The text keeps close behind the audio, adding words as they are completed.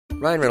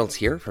Ryan Reynolds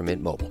here from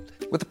Mint Mobile.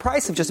 With the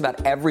price of just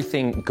about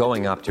everything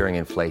going up during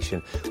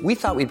inflation, we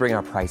thought we'd bring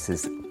our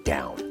prices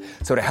down.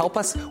 So to help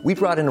us, we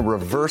brought in a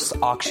reverse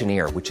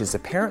auctioneer, which is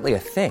apparently a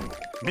thing.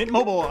 Mint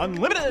Mobile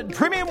Unlimited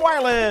Premium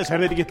Wireless. How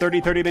to get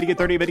 30, 30, bit to get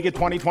 30, bit to get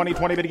 20, 20,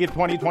 20, bit to get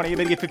 20, 20,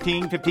 bit to get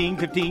 15, 15,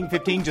 15,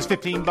 15, just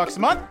 $15 a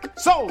month?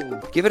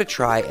 Sold! Give it a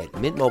try at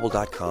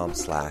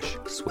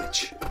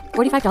mintmobile.com/switch.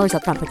 $45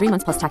 up front for 3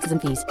 months plus taxes and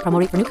fees. Promo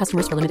rate for new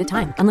customers for limited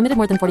time. Unlimited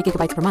more than 40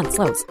 gigabytes per month.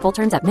 Slows full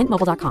terms at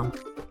mintmobile.com.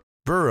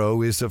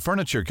 Burrow is a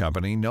furniture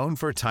company known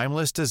for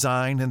timeless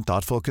design and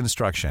thoughtful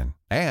construction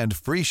and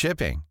free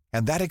shipping,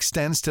 and that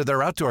extends to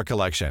their outdoor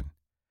collection.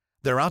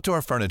 Their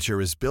outdoor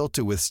furniture is built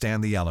to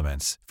withstand the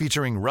elements,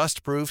 featuring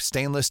rust-proof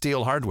stainless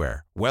steel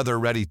hardware,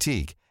 weather-ready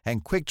teak,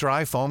 and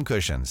quick-dry foam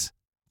cushions.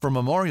 For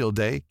Memorial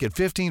Day, get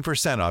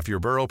 15% off your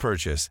Burrow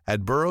purchase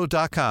at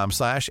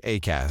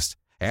burrow.com/acast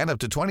and up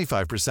to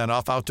 25%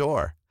 off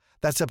outdoor.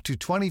 That's up to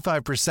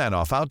 25%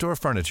 off outdoor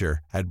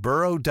furniture at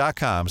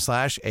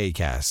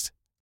burrow.com/acast.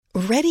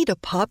 Ready to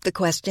pop the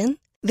question?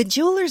 The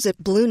jewelers at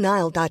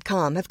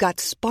BlueNile.com have got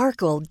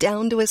sparkle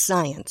down to a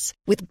science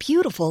with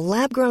beautiful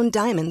lab-grown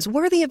diamonds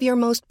worthy of your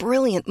most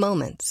brilliant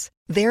moments.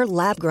 Their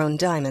lab-grown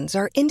diamonds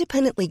are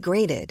independently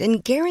graded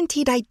and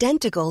guaranteed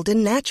identical to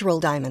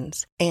natural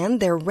diamonds, and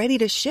they're ready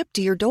to ship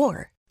to your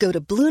door. Go to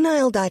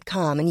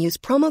BlueNile.com and use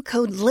promo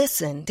code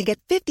LISTEN to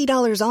get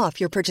 $50 off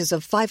your purchase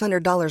of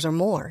 $500 or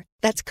more.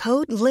 That's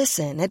code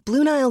LISTEN at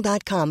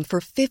BlueNile.com for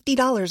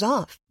 $50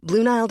 off.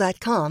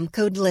 BlueNile.com,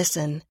 code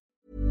LISTEN.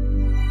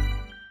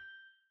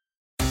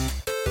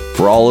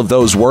 For all of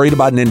those worried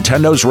about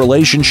Nintendo's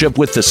relationship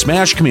with the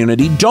Smash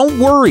community, don't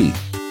worry.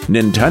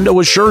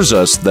 Nintendo assures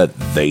us that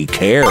they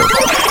care.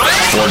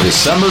 For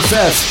December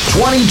 5th,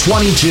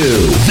 2022,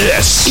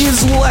 this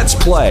is Let's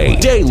Play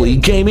Daily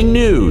Gaming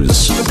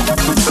News.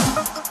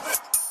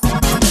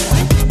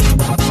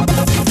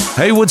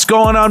 Hey, what's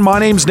going on? My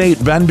name's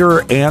Nate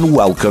Bender, and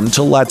welcome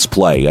to Let's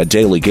Play, a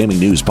daily gaming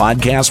news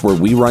podcast where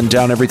we run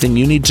down everything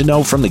you need to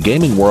know from the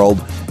gaming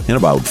world in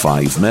about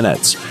 5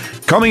 minutes.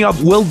 Coming up,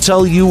 we'll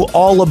tell you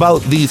all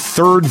about the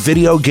third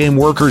video game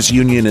workers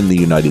union in the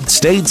United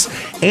States,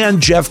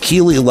 and Jeff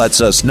Keighley lets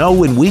us know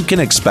when we can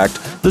expect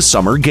the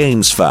Summer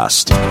Games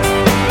Fest.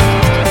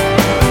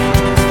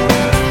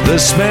 The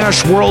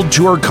Smash World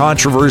Tour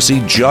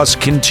controversy just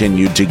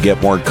continued to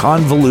get more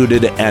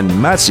convoluted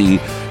and messy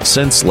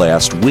since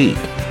last week.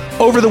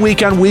 Over the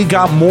weekend, we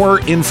got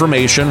more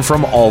information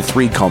from all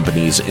three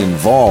companies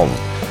involved.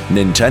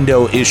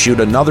 Nintendo issued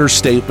another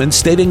statement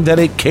stating that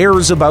it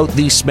cares about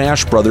the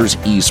Smash Bros.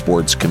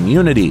 Esports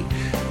community,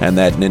 and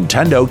that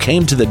Nintendo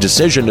came to the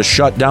decision to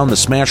shut down the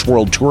Smash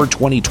World Tour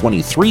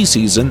 2023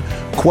 season,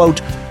 quote,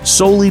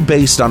 solely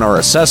based on our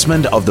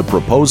assessment of the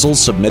proposals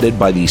submitted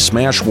by the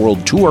Smash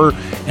World Tour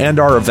and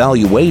our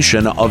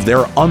evaluation of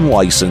their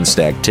unlicensed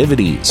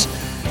activities.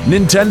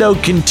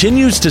 Nintendo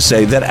continues to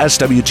say that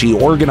SWT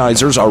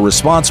organizers are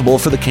responsible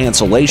for the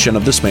cancellation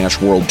of the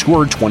Smash World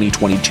Tour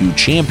 2022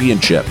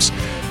 championships.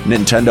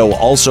 Nintendo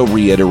also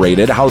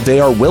reiterated how they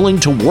are willing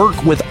to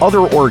work with other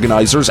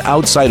organizers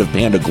outside of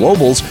Panda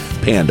Global's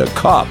Panda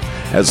Cup,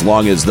 as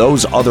long as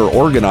those other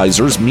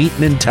organizers meet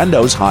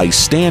Nintendo's high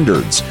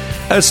standards.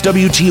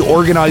 SWT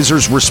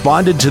organizers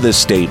responded to this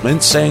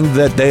statement, saying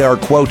that they are,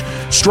 quote,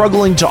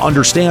 struggling to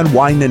understand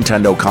why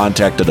Nintendo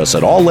contacted us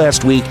at all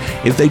last week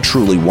if they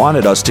truly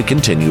wanted us to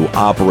continue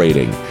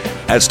operating.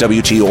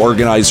 SWT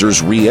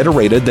organizers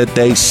reiterated that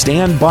they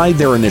stand by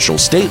their initial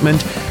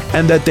statement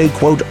and that they,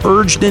 quote,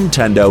 urge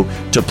Nintendo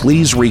to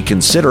please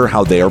reconsider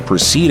how they are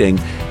proceeding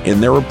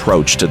in their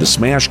approach to the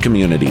Smash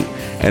community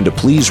and to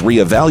please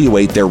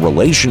reevaluate their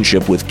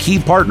relationship with key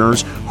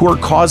partners who are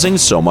causing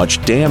so much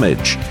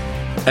damage.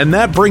 And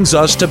that brings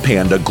us to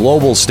Panda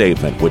Global's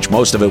statement, which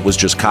most of it was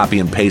just copy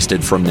and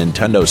pasted from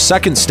Nintendo's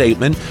second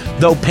statement,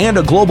 though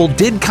Panda Global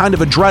did kind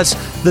of address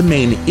the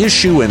main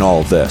issue in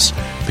all this.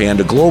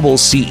 Panda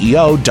Global's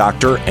CEO,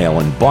 Dr.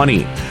 Alan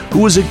Bunny, who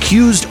was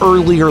accused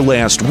earlier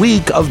last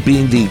week of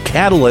being the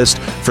catalyst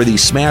for the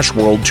Smash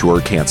World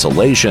Tour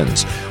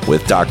cancellations,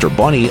 with Dr.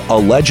 Bunny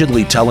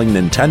allegedly telling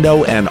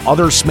Nintendo and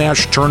other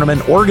Smash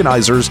tournament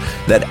organizers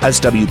that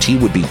SWT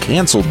would be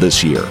canceled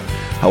this year.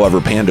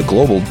 However, Panda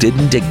Global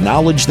didn't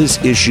acknowledge this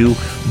issue,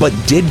 but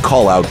did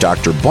call out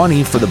Dr.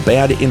 Bunny for the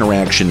bad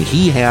interaction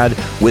he had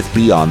with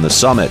Beyond the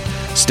Summit,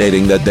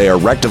 stating that they are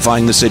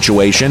rectifying the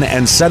situation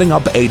and setting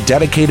up a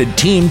dedicated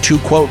team to,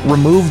 quote,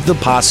 remove the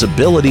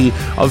possibility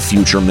of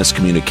future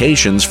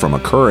miscommunications from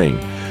occurring.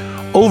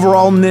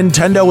 Overall,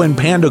 Nintendo and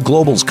Panda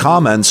Global's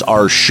comments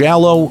are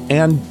shallow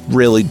and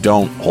really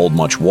don't hold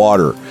much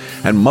water,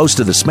 and most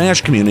of the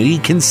Smash community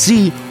can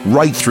see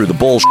right through the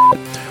bullshit,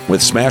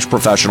 with Smash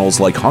professionals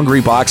like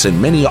Hungrybox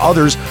and many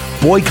others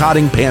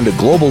boycotting Panda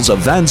Global's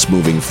events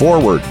moving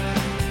forward.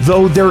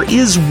 Though there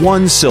is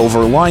one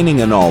silver lining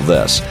in all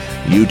this.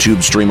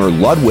 YouTube streamer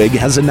Ludwig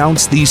has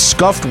announced the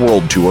Scuffed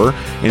World Tour,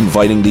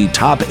 inviting the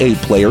top 8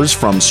 players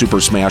from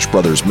Super Smash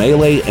Bros.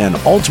 Melee and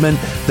Ultimate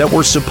that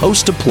were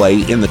supposed to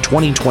play in the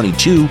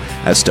 2022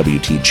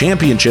 SWT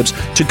Championships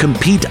to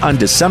compete on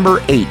December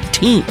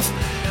 18th.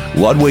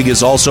 Ludwig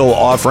is also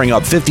offering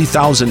up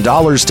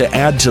 $50,000 to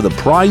add to the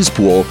prize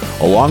pool,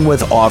 along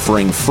with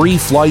offering free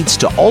flights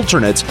to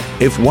alternates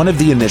if one of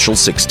the initial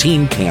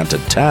 16 can't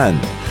attend.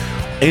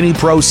 Any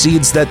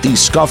proceeds that the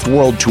Scuffed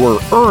World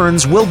Tour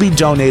earns will be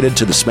donated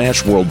to the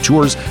Smash World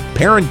Tour's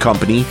parent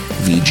company,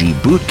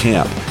 VG Boot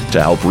Camp, to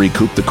help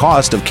recoup the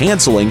cost of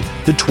canceling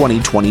the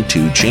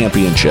 2022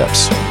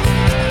 championships.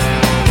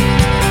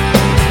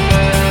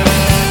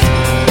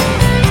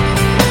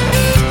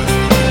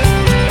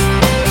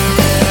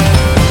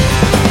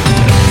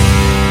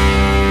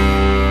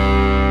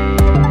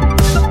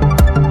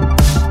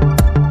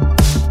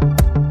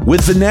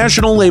 With the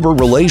National Labor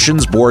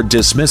Relations Board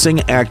dismissing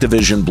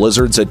Activision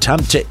Blizzard's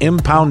attempt to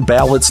impound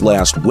ballots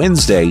last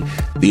Wednesday,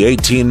 the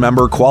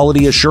 18-member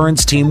quality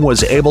assurance team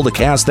was able to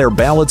cast their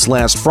ballots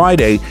last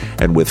Friday,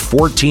 and with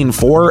 14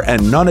 for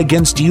and none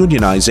against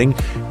unionizing,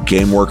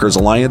 Game Workers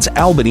Alliance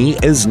Albany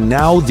is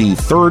now the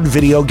third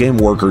video game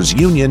workers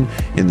union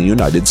in the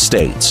United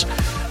States.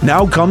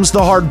 Now comes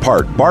the hard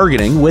part,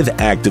 bargaining with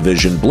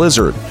Activision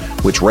Blizzard,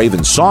 which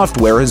Raven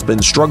Software has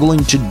been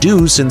struggling to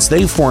do since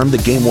they formed the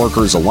Game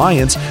Workers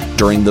Alliance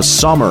during the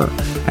summer.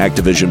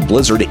 Activision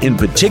Blizzard in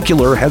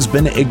particular has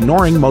been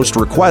ignoring most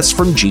requests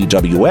from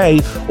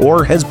GWA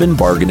or has been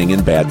bargaining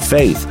in bad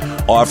faith,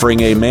 offering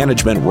a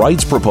management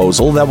rights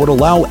proposal that would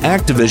allow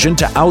Activision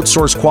to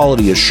outsource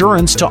quality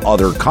assurance to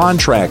other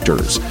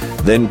contractors,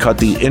 then cut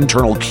the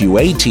internal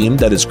QA team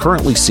that is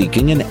currently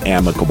seeking an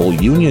amicable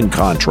union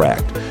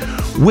contract,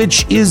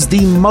 which is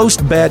the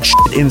most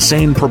batshit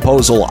insane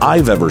proposal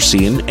I've ever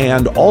seen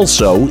and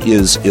also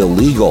is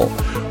illegal,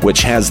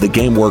 which has the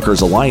Game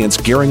Workers Alliance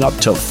gearing up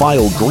to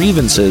file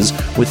grievances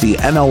with the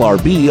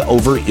NLRB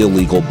over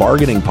illegal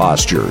bargaining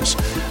postures,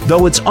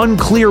 though it's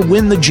unclear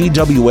when the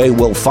GWA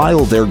will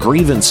file their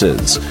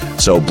grievances.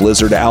 So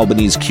Blizzard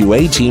Albany's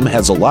QA team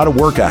has a lot of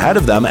work ahead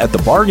of them at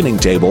the bargaining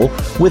table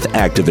with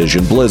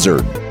Activision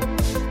Blizzard.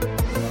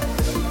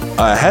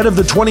 Ahead of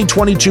the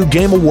 2022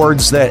 Game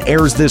Awards that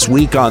airs this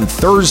week on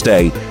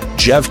Thursday,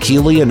 Jeff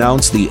Keighley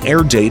announced the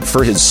air date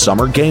for his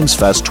Summer Games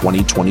Fest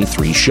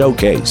 2023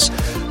 showcase.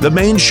 The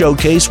main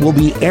showcase will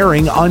be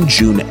airing on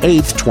June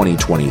 8th,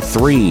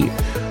 2023.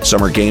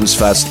 Summer Games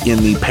Fest in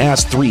the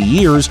past 3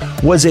 years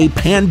was a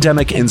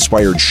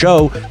pandemic-inspired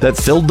show that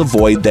filled the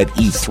void that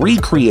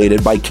E3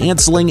 created by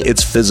canceling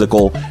its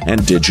physical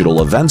and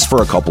digital events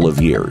for a couple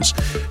of years.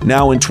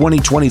 Now in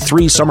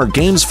 2023, Summer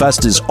Games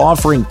Fest is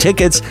offering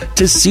tickets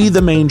to see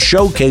the main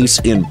showcase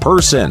in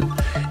person.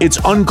 It's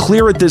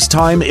unclear at this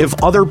time if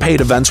other paid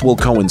events will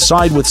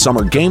coincide with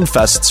Summer Game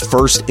Fest's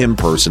first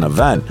in-person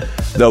event,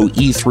 though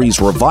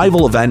E3's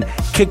revival event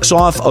kicks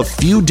off a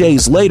few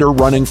days later,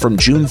 running from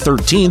June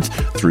 13th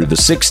through the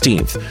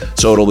 16th.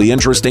 So it'll be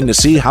interesting to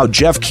see how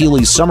Jeff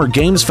Keighley's Summer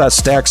Games Fest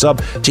stacks up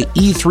to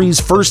E3's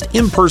first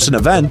in-person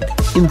event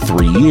in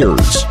 3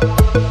 years.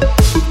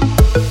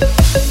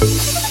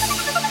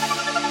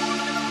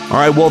 All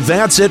right, well,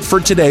 that's it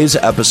for today's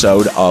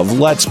episode of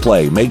Let's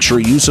Play. Make sure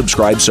you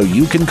subscribe so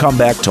you can come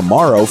back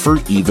tomorrow for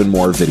even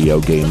more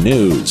video game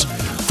news.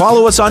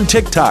 Follow us on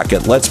TikTok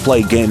at Let's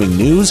Play Gaming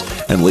News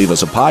and leave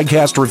us a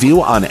podcast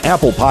review on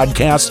Apple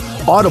Podcasts,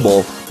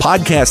 Audible,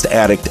 Podcast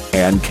Addict,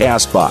 and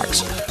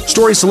CastBox.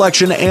 Story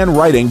selection and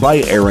writing by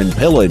Aaron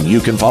Pillen. You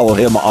can follow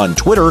him on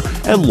Twitter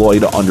at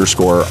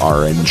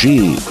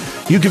Lloyd_RNG.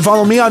 You can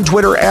follow me on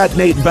Twitter at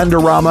Nate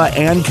Benderama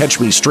and catch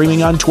me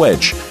streaming on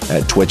Twitch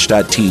at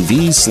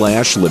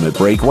twitch.tv/Limit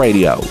Break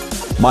Radio.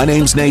 My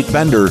name's Nate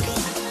Bender.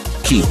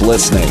 Keep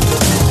listening.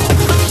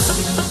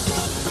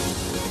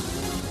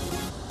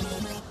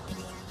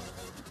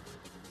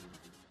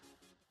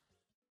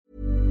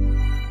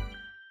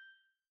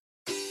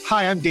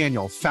 Hi, I'm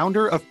Daniel,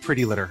 founder of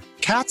Pretty Litter.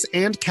 Cats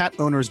and cat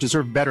owners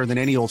deserve better than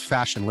any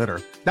old-fashioned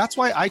litter. That's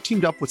why I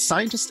teamed up with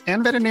scientists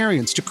and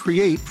veterinarians to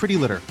create Pretty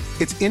Litter.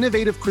 Its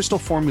innovative crystal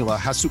formula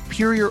has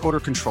superior odor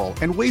control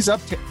and weighs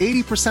up to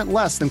 80%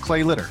 less than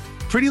clay litter.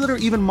 Pretty Litter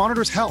even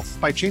monitors health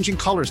by changing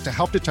colors to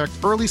help detect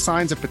early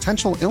signs of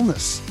potential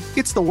illness.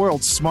 It's the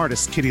world's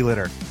smartest kitty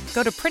litter.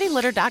 Go to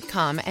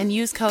prettylitter.com and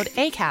use code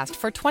ACAST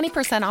for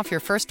 20% off your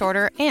first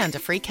order and a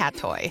free cat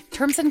toy.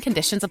 Terms and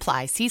conditions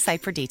apply. See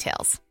site for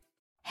details.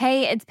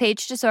 Hey, it's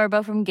Paige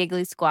DeSorbo from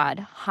Giggly Squad.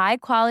 High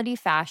quality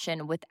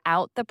fashion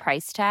without the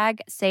price tag.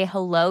 Say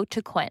hello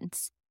to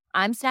Quince.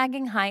 I'm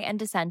snagging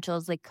high-end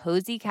essentials like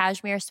cozy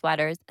cashmere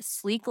sweaters,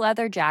 sleek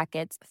leather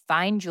jackets,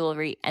 fine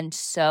jewelry, and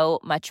so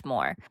much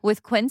more.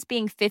 With Quince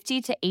being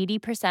 50 to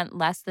 80%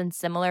 less than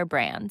similar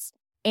brands.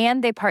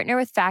 And they partner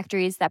with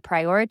factories that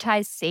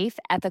prioritize safe,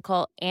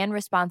 ethical, and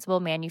responsible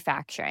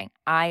manufacturing.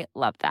 I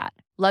love that.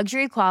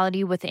 Luxury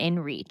quality within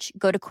reach.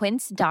 Go to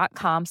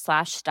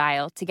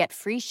quince.com/style to get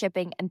free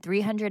shipping and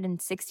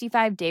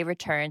 365-day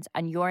returns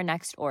on your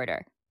next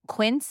order.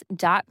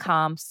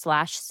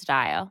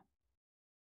 Quince.com/style.